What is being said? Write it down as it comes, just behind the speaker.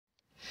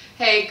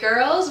Hey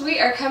girls, we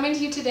are coming to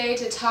you today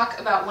to talk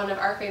about one of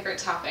our favorite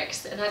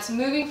topics, and that's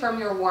moving from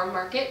your warm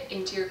market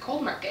into your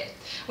cold market.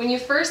 When you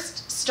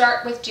first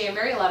start with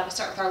Jamberry, a lot of us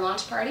start with our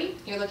launch party.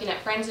 You're looking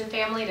at friends and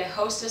family to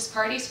hostess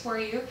parties for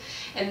you,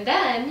 and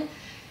then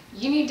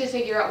you need to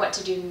figure out what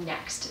to do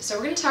next. So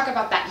we're going to talk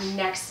about that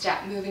next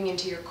step, moving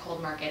into your cold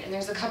market. And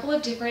there's a couple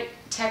of different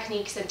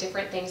techniques and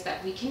different things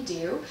that we can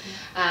do.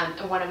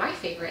 And one of my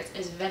favorites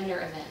is vendor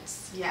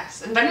events.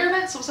 Yes, and vendor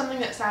events was something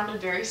that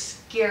sounded very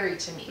scary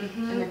to me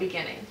in the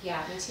beginning.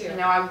 Yeah, me too. You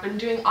know, I've been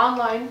doing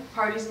online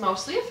parties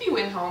mostly, a few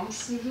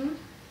in-homes,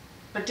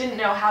 but didn't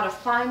know how to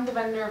find the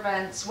vendor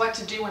events, what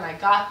to do when I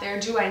got there.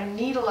 Do I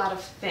need a lot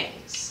of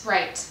things?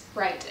 Right.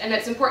 And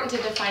it's important to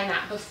define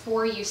that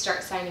before you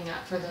start signing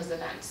up for those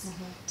events.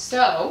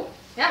 So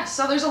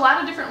there's a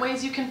lot of different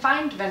ways you can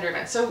find vendor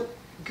events. So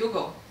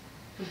Google.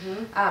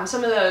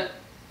 Some of the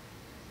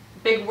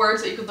big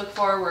words that you could look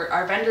for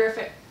are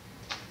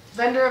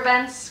vendor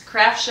events,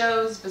 craft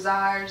shows,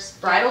 bazaars,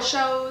 bridal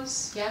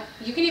shows. Yeah,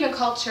 you can even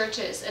call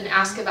churches and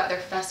ask about their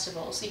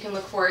festivals. You can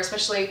look for,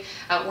 especially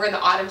we're in the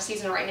autumn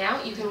season right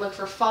now, you can look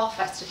for fall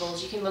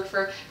festivals, you can look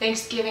for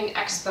Thanksgiving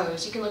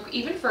expos, you can look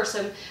even for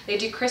they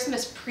do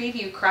Christmas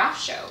preview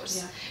craft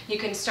shows. You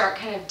can start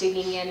kind of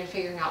digging in and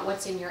figuring out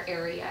what's in your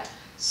area.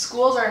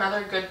 Schools are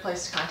another good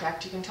place to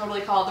contact. You can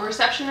totally call. The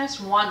receptionist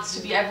wants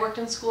to be, I've worked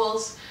in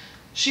schools,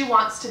 she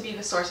wants to be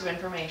the source of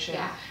information,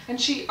 and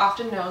she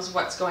often knows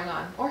what's going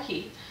on, or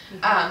he.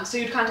 So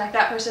you'd contact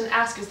that person,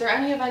 ask, is there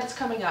any events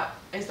coming up?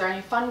 Is there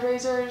any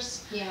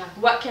fundraisers?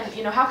 What can,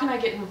 how can I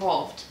get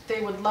involved?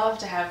 They would love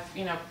to have,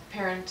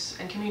 parent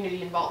and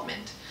community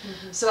involvement.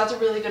 So that's a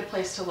really good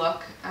place to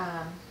look.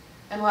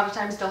 And a lot of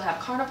times they'll have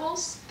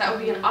carnivals. That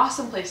would be an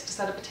awesome place to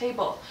set up a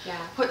table.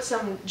 Put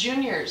some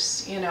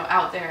juniors,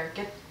 out there.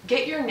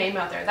 Get your name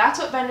out there. That's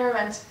what vendor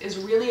events is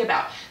really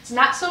about. It's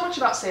not so much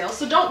about sales,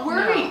 so don't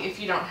worry if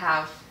you don't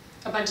have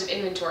a bunch of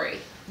inventory.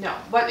 No,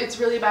 what it's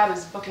really about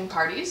is booking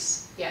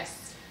parties.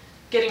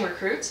 Getting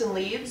recruits and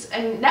leads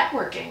and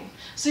networking.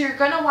 So you're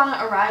going to want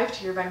to arrive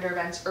to your vendor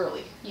events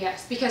early.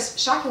 Yes, because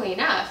shockingly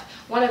enough,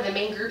 one of the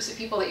main groups of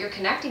people that you're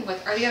connecting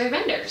with are the other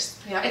vendors.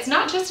 It's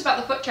not just about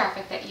the foot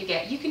traffic that you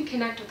get. You can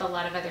connect with a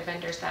lot of other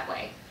vendors that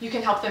way. You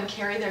can help them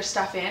carry their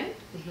stuff in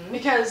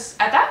because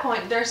at that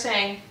point they're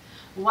saying,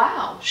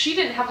 wow, she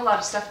didn't have a lot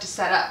of stuff to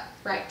set up.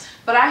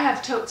 But I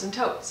have totes and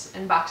totes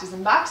and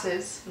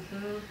boxes.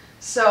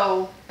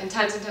 So, and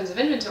tons of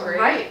inventory.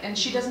 And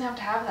she doesn't have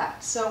to have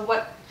that. So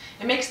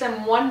it makes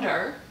them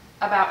wonder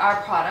about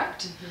our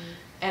product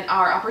and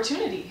our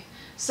opportunity.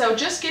 So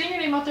just getting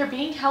your name out there,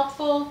 being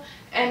helpful,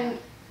 and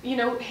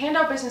hand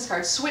out business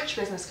cards, switch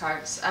business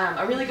cards.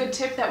 A really good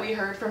tip that we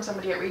heard from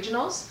somebody at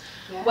regionals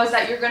was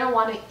that you're going to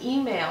want to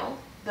email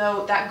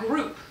that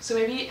group. So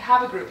maybe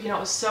have a group. It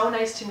was so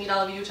nice to meet all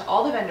of you, to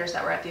all the vendors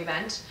that were at the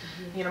event.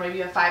 Maybe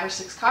you have 5 or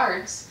 6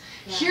 cards.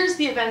 Here's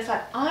the events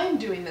that I'm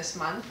doing this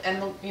month,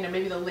 and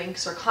maybe the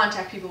links or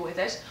contact people with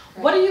it.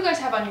 What do you guys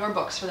have on your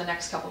books for the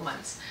next couple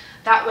months?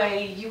 That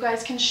way you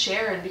guys can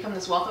share and become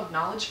this wealth of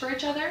knowledge for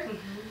each other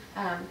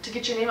to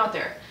get your name out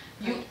there.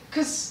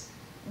 Because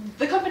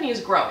the company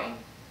is growing.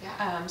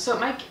 So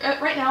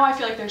right now I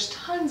feel like there's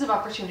tons of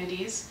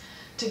opportunities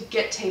to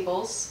get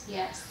tables.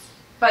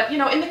 But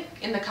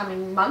in the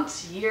coming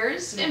months,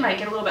 years, it might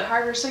get a little bit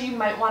harder. So you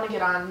might want to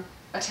get on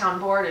a town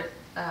board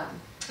at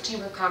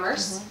Chamber of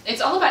Commerce.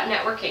 It's all about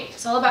networking.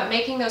 It's all about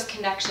making those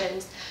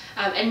connections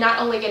and not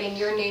only getting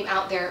your name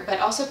out there, but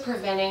also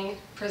presenting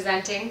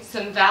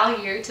some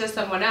value to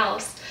someone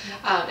else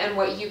and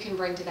what you can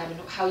bring to them and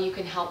how you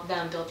can help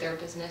them build their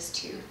business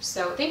too.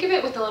 So think of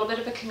it with a little bit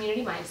of a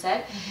community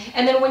mindset.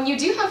 And then when you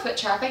do have foot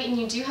traffic and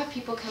you do have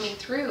people coming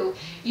through,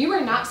 you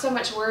are not so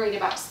much worried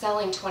about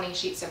selling 20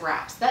 sheets of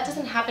wraps. That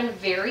doesn't happen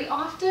very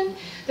often.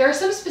 There are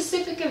some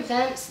specific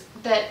events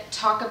that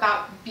talk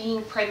about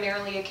being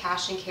primarily a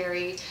cash and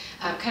carry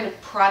kind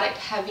of product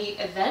heavy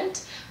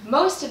event.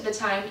 Most of the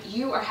time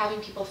you are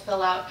having people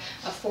fill out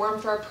a form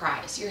for a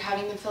prize. You're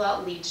having them fill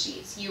out lead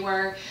sheets. You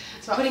are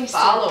putting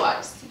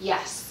follow-ups.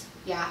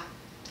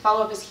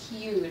 Follow-up is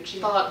huge.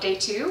 You follow up day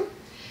 2,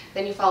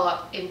 then you follow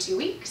up in 2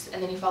 weeks,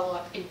 and then you follow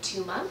up in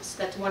 2 months.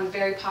 That's one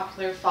very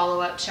popular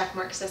follow-up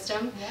checkmark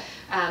system.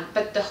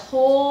 But the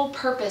whole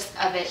purpose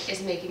of it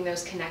is making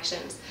those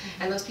connections.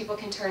 And those people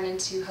can turn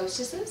into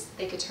hostesses,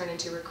 they could turn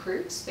into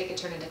recruits, they could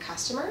turn into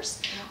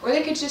customers, or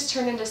they could just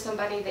turn into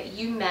somebody that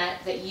you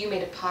met, that you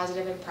made a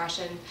positive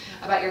impression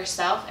about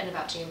yourself and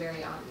about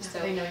Jamberry on. So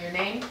they know your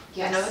name,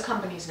 they know the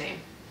company's name.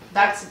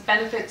 That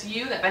benefits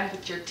you, that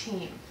benefits your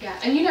team.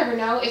 And you never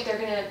know if they're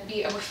going to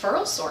be a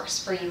referral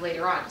source for you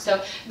later on.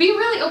 So be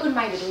really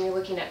open-minded when you're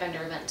looking at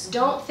vendor events.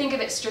 Don't think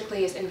of it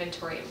strictly as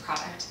inventory and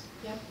product.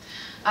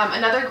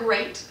 Another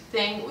great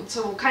thing,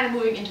 so kind of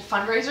moving into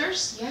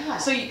fundraisers.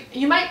 So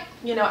you might,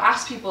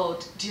 ask people,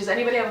 does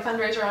anybody have a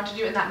fundraiser on to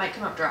do? And that might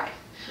come up dry.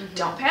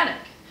 Don't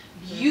panic.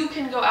 You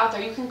can go out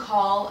there, you can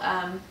call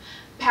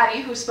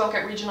Patty, who spoke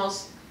at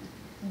regionals,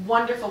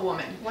 wonderful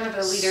woman. One of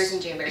the leaders in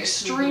Jamberry.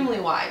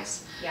 Extremely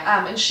wise.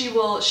 And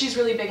she's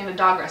really big into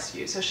dog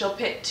rescue. So she'll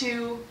pit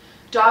two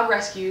dog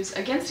rescues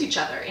against each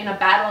other in a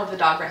battle of the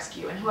dog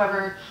rescue, and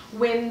whoever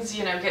wins,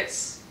 you know,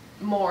 gets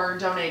more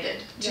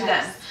donated to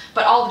them.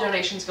 But all the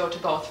donations go to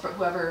both for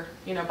whoever,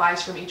 you know,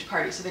 buys from each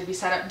party. So they'd be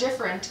set up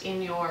different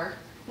in your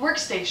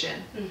workstation,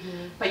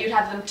 but you'd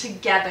have them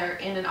together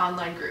in an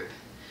online group.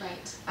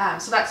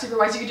 Right. So that's super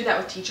wise. You could do that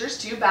with teachers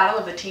too. Battle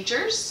of the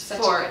teachers.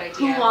 Such for a good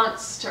idea. who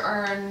wants to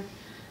earn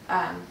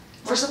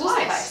for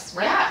supplies.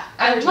 Right? Yeah,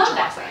 I love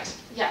that.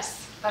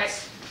 Yes,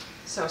 That's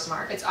so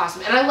smart. it's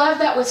awesome, and I love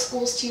that with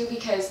schools too,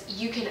 because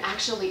you can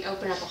actually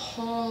open up a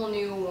whole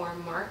new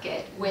warm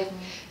market with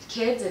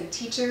kids and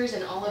teachers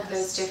and all of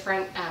those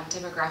different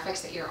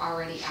demographics that you're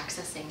already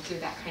accessing through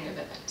that kind of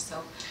event.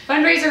 So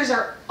fundraisers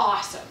are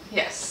awesome.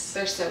 Yes,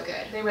 They're so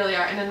good. they really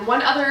are. And then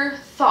one other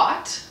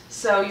thought.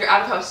 So you're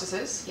out of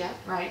hostesses. Yep.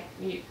 Right.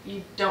 You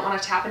don't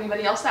want to tap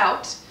anybody else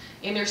out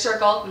in your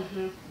circle.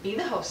 Be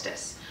the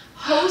hostess.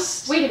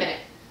 Host. Wait a minute.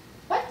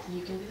 What?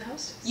 You can be the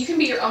hostess. You can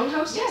be your own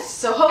hostess? Yes.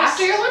 So host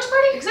After your lunch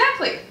party?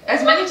 Exactly.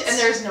 As many, and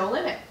there's no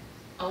limit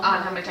Oh on my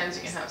how many times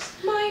you can host.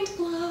 Mind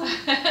blown.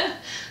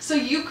 So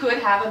you could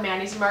have a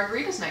Manny's and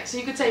Margaritas night. So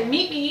you could say,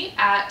 meet me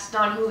at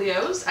Don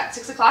Julio's at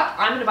 6 o'clock.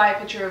 I'm going to buy a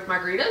pitcher of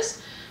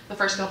margaritas. The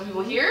first couple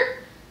people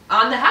here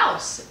on the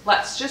house.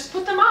 Let's just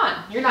put them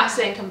on. You're not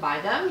saying come buy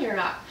them.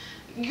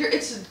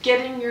 It's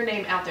getting your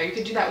name out there. You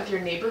could do that with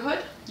your neighborhood.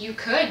 You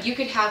could. You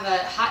could have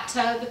a hot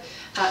tub,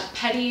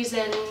 petties,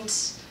 and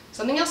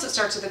something else that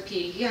starts with a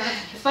P. Yeah.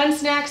 Fun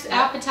snacks,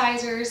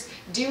 appetizers,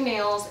 do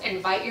nails,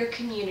 invite your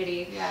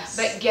community. Yes.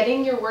 But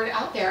getting your word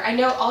out there. I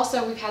know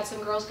also we've had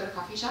some girls go to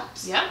coffee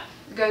shops. Yeah.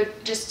 Go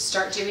just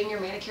start doing your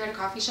manicure at a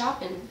coffee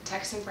shop and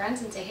text some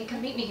friends and say, hey,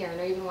 come meet me here.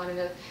 And I even wanted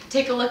to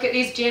take a look at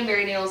these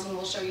Janberry nails and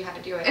we'll show you how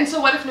to do it. And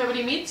so what if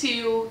nobody meets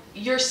you?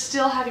 You're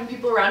still having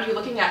people around you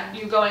looking at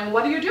you going,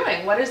 what are you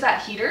doing? What is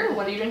that heater?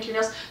 What are you doing to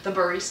your nails? The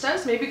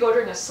baristas, maybe go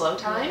during a slow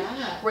time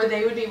where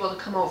they would be able to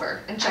come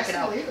over and check it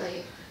out.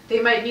 Absolutely. They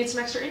might need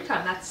some extra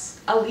income.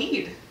 That's a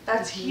lead.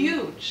 That's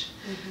huge.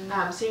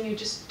 Seeing you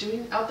just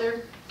doing out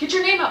there, get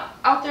your name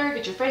out there,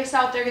 get your face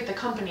out there, get the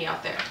company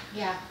out there.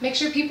 Yeah, make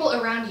sure people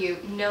around you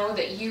know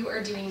that you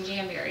are doing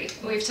Janberry.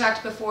 We've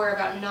talked before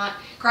about not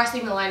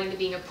crossing the line into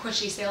being a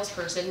pushy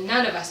salesperson.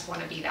 None of us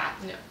want to be that.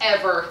 No.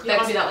 Ever. You don't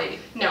want to be that lady.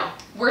 No,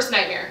 worst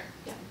nightmare.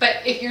 Yeah.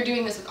 But if you're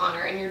doing this with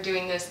honor and you're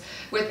doing this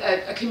with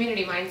a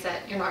community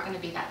mindset, you're not going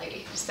to be that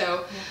lady.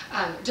 So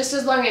just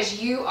as long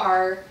as you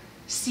are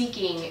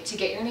seeking to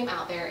get your name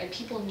out there and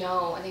people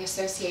know and they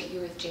associate you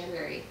with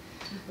Janberry,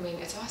 I mean,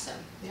 it's awesome.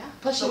 Yeah.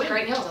 Plus you look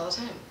great nails all the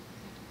time.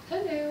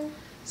 Hello.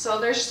 So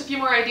there's just a few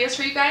more ideas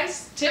for you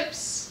guys.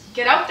 Tips.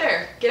 Get out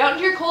there. Get out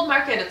into your cold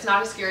market. It's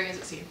not as scary as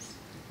it seems.